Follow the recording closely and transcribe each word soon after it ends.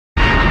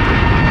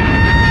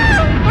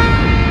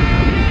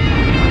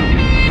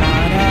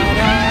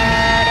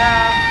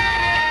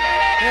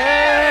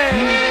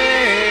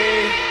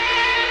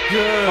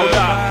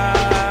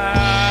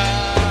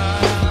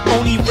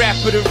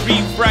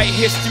write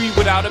history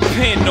without a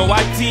pen. No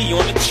ID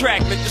on the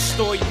track, let the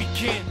story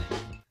begin.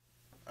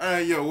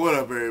 Alright, yo, what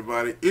up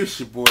everybody? It's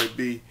your boy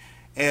B.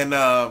 And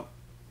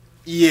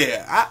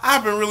yeah,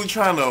 I've been really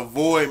trying to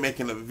avoid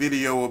making a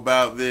video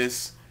about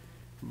this,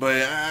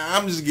 but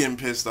I'm just getting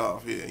pissed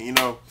off here, you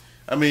know?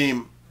 I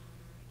mean,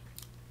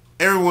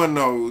 everyone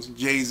knows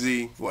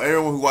Jay-Z, well,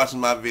 everyone who watches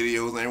my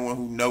videos and everyone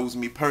who knows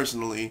me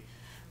personally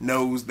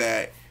knows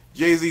that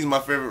Jay-Z is my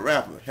favorite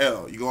rapper.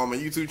 Hell, you go on my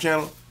YouTube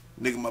channel,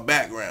 nigga, my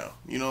background,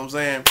 you know what I'm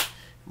saying?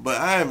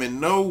 But I am in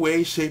no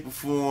way, shape, or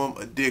form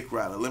a dick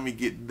rider. Let me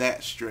get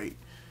that straight.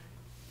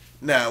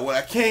 Now, what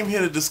I came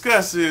here to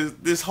discuss is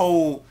this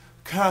whole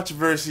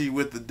controversy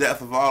with the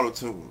death of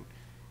autotune.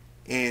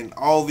 And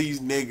all these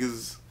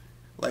niggas,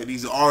 like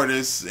these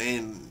artists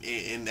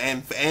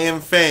and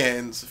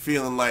fans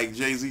feeling like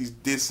Jay-Z's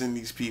dissing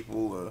these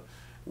people or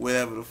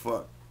whatever the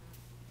fuck.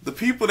 The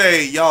people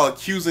that y'all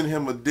accusing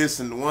him of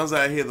dissing, the ones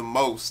I hear the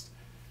most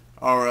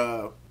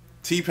are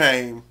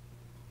T-Pain,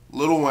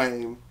 Lil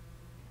Wayne,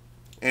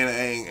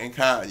 and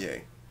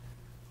Kanye.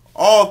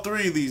 All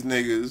three of these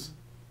niggas,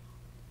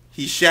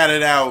 he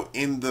shouted out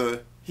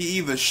he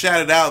either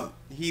shouted out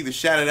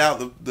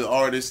the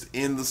artist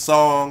in the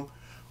song,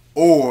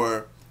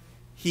 or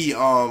he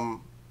came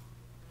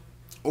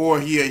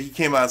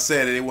out and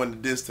said that it wasn't a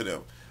diss to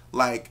them.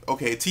 Like,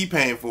 okay,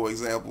 T-Pain, for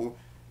example,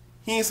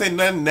 he ain't say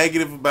nothing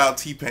negative about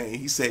T-Pain.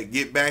 He said,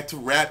 "Get back to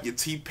rap, you're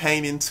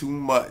T-Paining too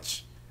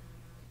much."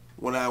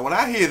 When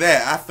I hear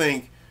that, I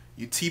think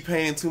you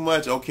T-Paining too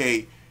much.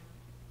 Okay,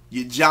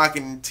 you're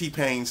jocking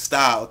T-Pain's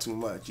style too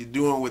much. You're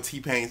doing what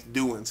T-Pain's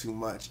doing too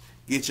much.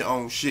 Get your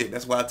own shit.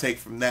 That's what I take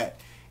from that.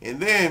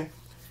 And then,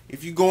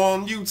 if you go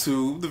on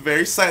YouTube, the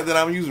very site that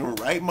I'm using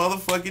right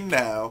motherfucking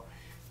now,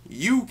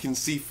 you can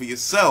see for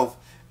yourself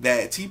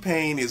that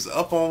T-Pain is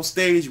up on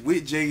stage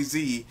with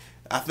Jay-Z.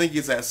 I think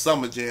it's at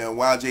Summer Jam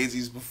while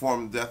Jay-Z's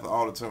performing the death of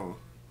autotune,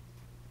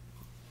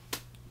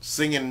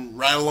 singing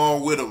right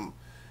along with him.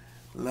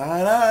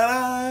 La la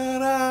la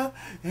la,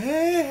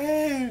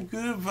 hey,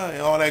 goodbye,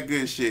 all that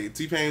good shit.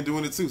 T-Pain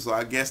doing it too, so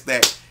I guess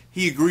that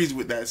he agrees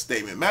with that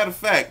statement. Matter of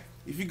fact,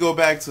 if you go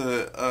back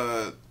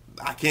to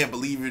I Can't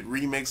Believe It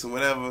remix or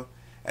whatever,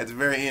 at the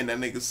very end that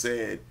nigga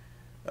said,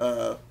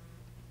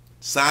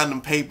 sign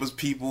them papers,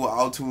 people,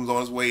 autotune's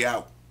on his way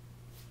out.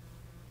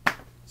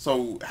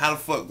 So how the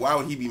fuck, why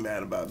would he be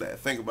mad about that?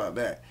 Think about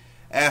that.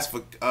 As for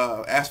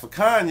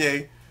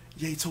Kanye,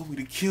 yeah, he told me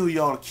to kill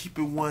y'all, to keep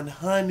it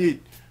 100.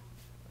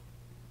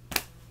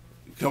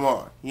 Come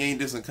on, he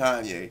ain't dissing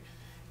Kanye.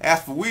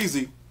 As for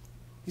Weezy,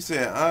 he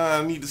said,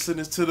 I need to send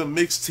this to the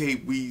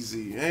mixtape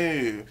Weezy.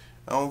 Hey,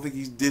 I don't think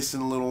he's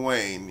dissing Lil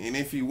Wayne. And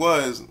if he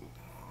was,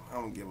 I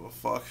don't give a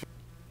fuck.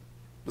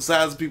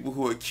 Besides the people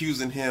who are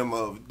accusing him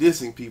of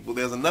dissing people,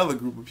 there's another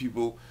group of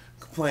people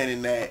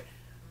complaining that,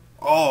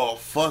 oh,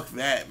 fuck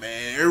that,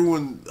 man.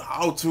 Everyone,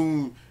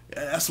 autotune,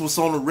 that's what's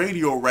on the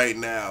radio right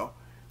now.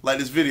 Like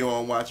this video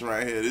I'm watching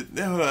right here.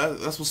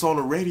 That's what's on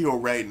the radio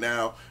right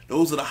now.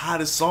 Those are the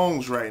hottest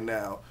songs right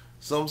now.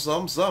 Some.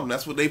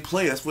 That's what they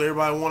play. That's what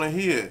everybody want to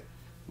hear.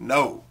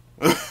 No.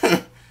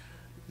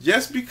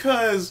 Just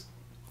because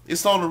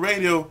it's on the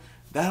radio,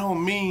 that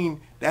don't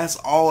mean that's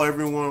all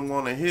everyone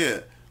want to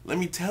hear. Let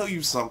me tell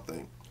you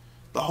something.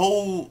 The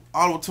whole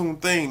auto-tune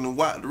thing,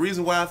 the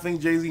reason why I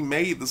think Jay-Z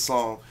made the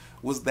song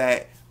was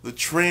that the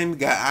trend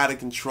got out of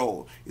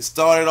control. It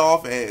started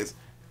off as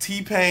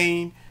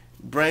T-Pain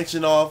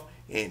branching off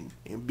and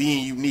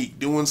being unique,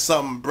 doing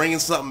something, bringing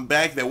something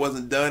back that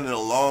wasn't done in a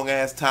long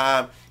ass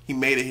time. He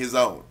made it his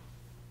own.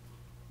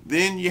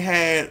 Then you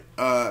had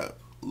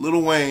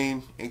Lil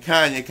Wayne and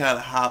Kanye kind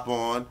of hop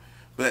on,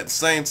 but at the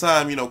same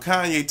time, you know,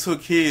 Kanye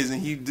took his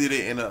and he did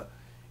it in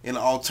an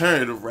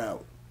alternative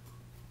route.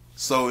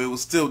 So it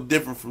was still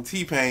different from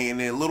T-Pain. And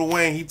then Lil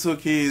Wayne, he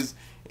took his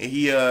and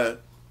he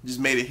just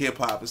made it hip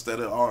hop instead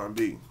of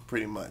R&B,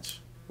 pretty much.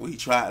 Well, he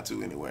tried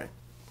to anyway.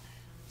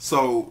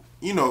 So,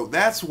 you know,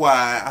 that's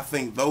why I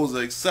think those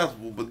are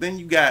acceptable. But then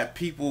you got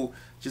people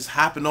just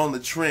hopping on the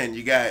trend.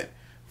 You got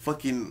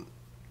fucking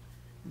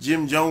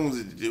Jim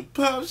Jones,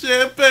 pop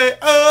champagne,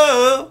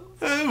 oh,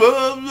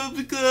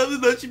 because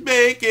don't you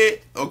make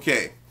it.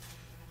 Okay,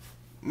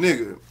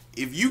 nigga,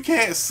 if you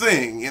can't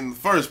sing in the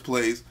first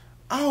place,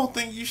 I don't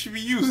think you should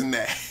be using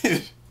that.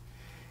 And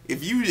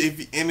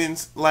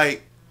it's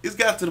like, it's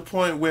got to the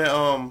point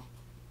where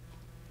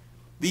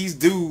these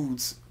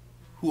dudes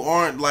who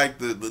aren't like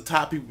the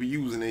top people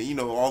using it, you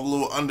know, all the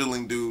little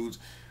underling dudes,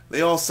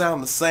 they all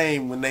sound the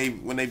same when they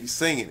be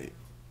singing it.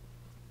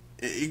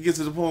 It gets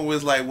to the point where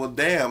it's like, well,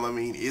 damn, I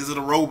mean, is it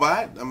a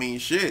robot? I mean,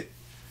 shit.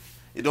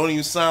 It don't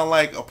even sound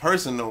like a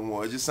person no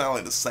more. It just sounds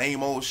like the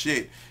same old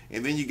shit.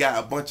 And then you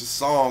got a bunch of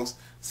songs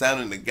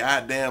sounding the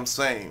goddamn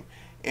same.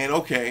 And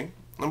okay,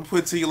 let me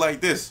put it to you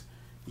like this.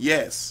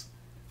 Yes,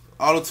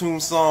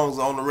 auto-tune songs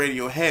on the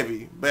radio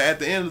heavy, but at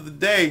the end of the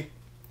day,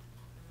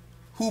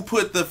 who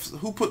put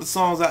the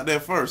songs out there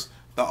first?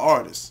 The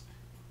artist.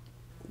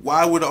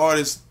 Why would the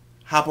artist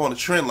hop on a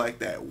trend like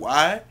that?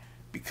 Why?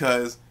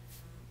 Because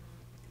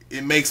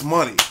it makes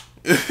money.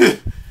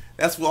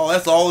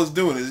 That's all it's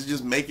doing. It's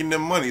just making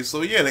them money.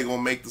 So yeah, they're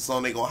gonna make the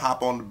song. They're gonna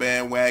hop on the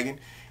bandwagon,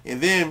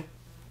 and then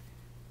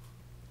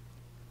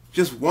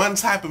just one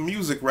type of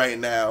music right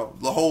now,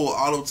 the whole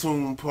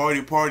auto-tune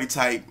party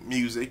type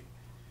music,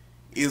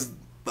 is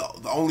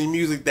the only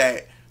music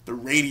that the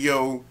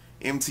radio,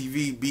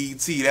 MTV,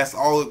 BET, that's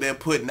all that they're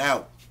putting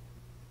out.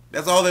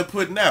 That's all they're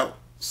putting out.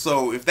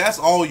 So if that's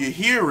all you're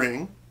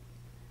hearing,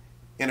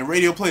 and the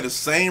radio play the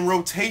same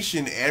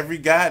rotation every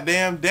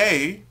goddamn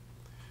day,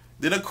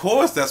 then of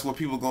course that's what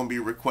people are going to be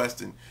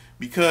requesting.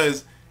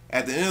 Because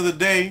at the end of the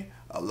day,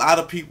 a lot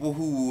of people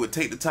who would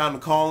take the time to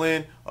call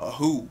in are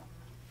who?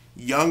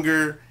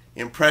 Younger,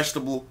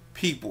 impressionable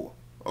people.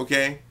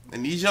 Okay?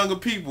 And these younger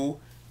people,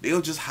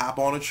 they'll just hop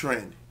on a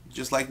trend.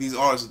 Just like these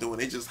artists are doing.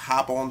 They just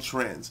hop on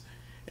trends.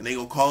 And they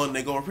gonna call in,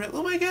 they gonna print,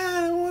 oh my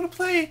god, I want to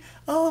play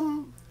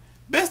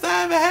Best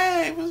I Ever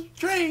Had was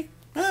Drake.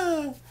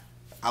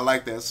 I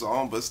like that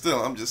song, but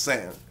still, I'm just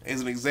saying,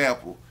 as an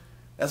example,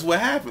 that's what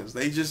happens.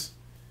 They just,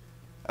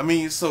 I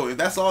mean, so if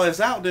that's all that's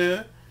out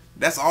there,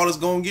 that's all that's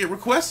gonna get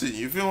requested.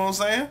 You feel what I'm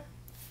saying?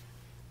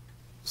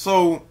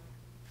 So,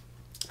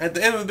 at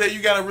the end of the day,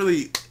 you gotta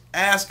really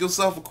ask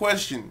yourself a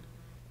question.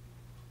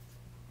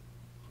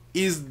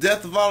 Is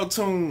Death of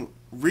Auto-Tune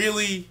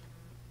really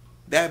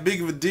that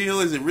big of a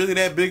deal? Is it really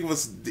that big of a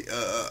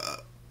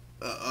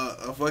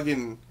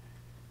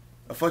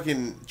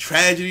fucking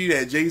tragedy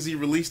that Jay-Z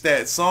released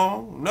that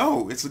song?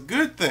 No, it's a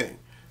good thing.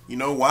 You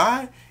know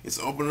why? It's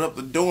opening up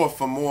the door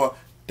for more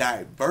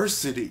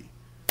diversity.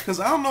 Because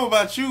I don't know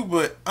about you,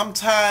 but I'm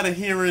tired of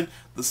hearing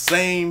the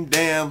same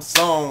damn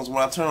songs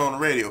when I turn on the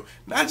radio.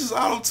 Not just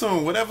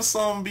auto-tune, whatever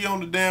song be on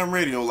the damn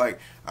radio. Like,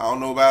 I don't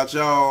know about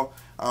y'all.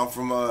 I'm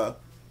from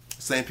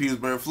St.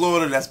 Petersburg,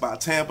 Florida. That's by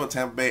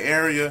Tampa Bay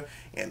area.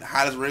 And the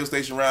hottest radio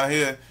station around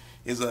here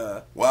is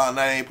Wild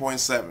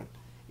 98.7.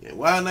 Yeah,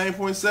 Wild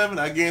 98.7,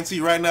 I guarantee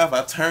you right now, if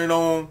I turn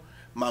on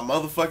my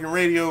motherfucking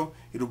radio,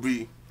 it'll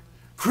be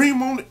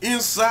cream on the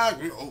inside,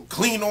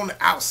 clean on the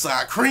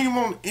outside. Cream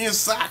on the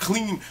inside,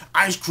 clean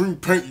ice cream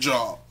paint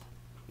job.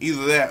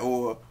 Either that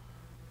or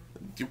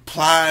your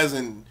Plies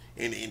and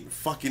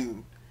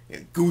fucking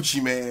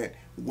Gucci Man,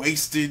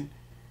 Wasted,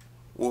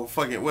 or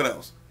fucking, what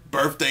else?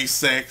 Birthday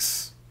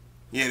Sex.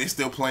 Yeah, they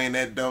still playing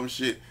that dumb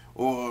shit.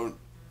 Or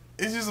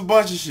it's just a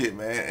bunch of shit,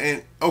 man.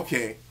 And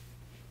okay,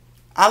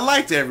 I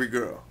liked Every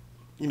Girl.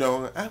 You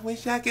know, I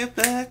wish I could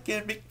fuck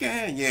every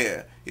girl.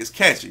 Yeah, it's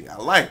catchy. I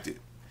liked it.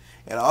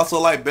 And I also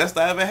like Best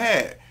I Ever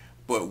Had.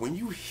 But when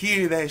you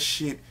hear that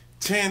shit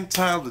 10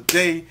 times a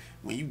day,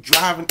 when you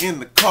driving in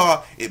the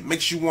car, it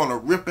makes you want to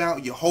rip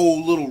out your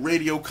whole little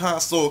radio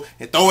console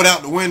and throw it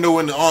out the window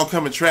in the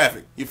oncoming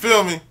traffic. You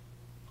feel me?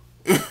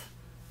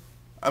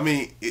 I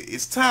mean,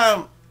 it's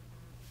time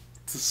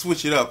to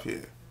switch it up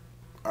here.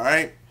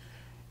 Alright?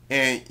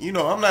 And, you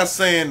know, I'm not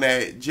saying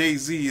that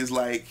Jay-Z is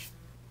like,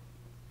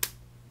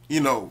 you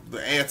know,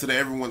 the answer to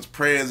everyone's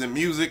prayers in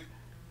music,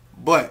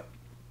 but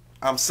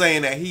I'm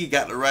saying that he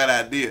got the right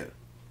idea.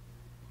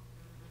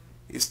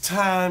 It's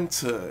time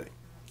to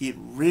get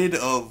rid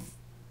of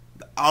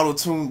the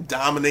auto-tune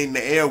dominating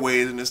the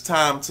airways, and it's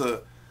time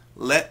to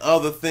let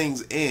other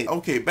things in.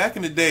 Okay, back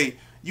in the day,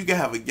 you could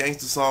have a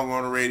gangster song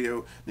on the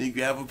radio, then you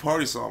could have a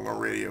party song on the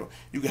radio.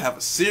 You could have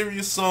a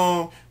serious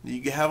song, then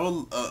you could have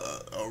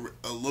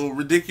a little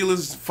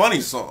ridiculous, funny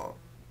song.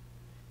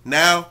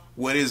 Now,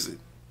 what is it?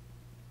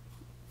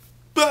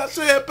 But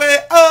champagne,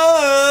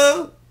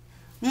 oh,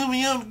 put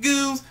me on the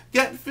goose,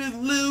 got the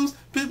feeling loose,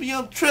 put me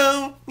on the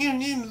throne, get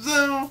me in the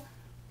zone,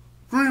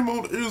 cream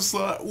on the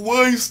inside,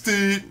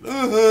 wasted,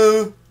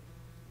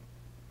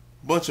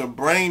 bunch of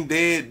brain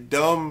dead,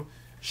 dumb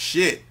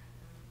shit,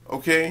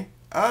 okay?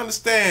 I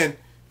understand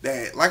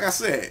that, like I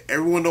said,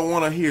 everyone don't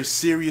want to hear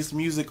serious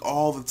music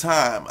all the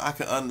time. I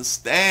can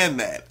understand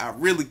that, I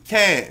really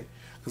can,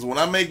 because when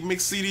I make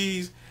mixed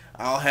CDs,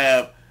 I'll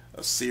have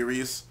a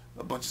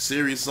bunch of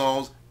serious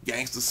songs,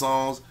 gangster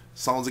songs,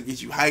 songs that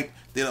get you hyped.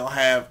 Then I'll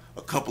have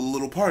a couple of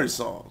little party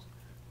songs.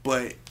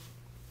 But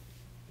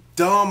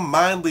dumb,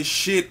 mindless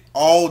shit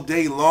all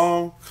day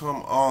long?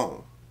 Come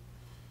on.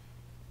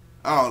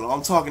 I don't know.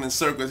 I'm talking in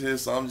circles here,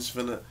 so I'm just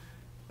finna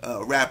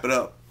wrap it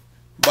up.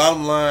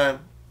 Bottom line,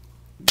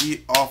 get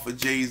off of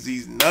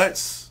Jay-Z's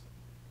nuts.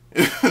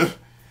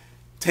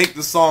 Take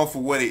the song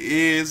for what it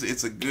is.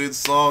 It's a good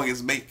song.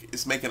 It's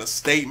making a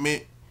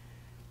statement.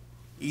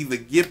 Either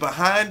get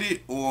behind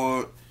it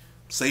or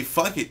say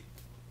fuck it.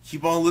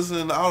 Keep on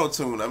listening to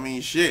auto-tune. I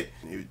mean, shit.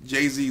 If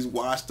Jay-Z's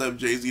washed up,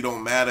 Jay-Z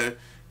don't matter,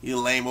 he a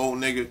lame old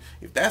nigga.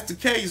 If that's the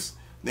case,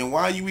 then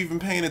why are you even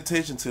paying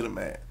attention to the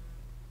man?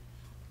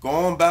 Go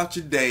on about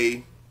your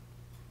day,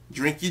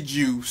 drink your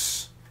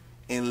juice,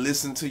 and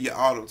listen to your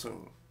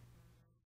auto-tune.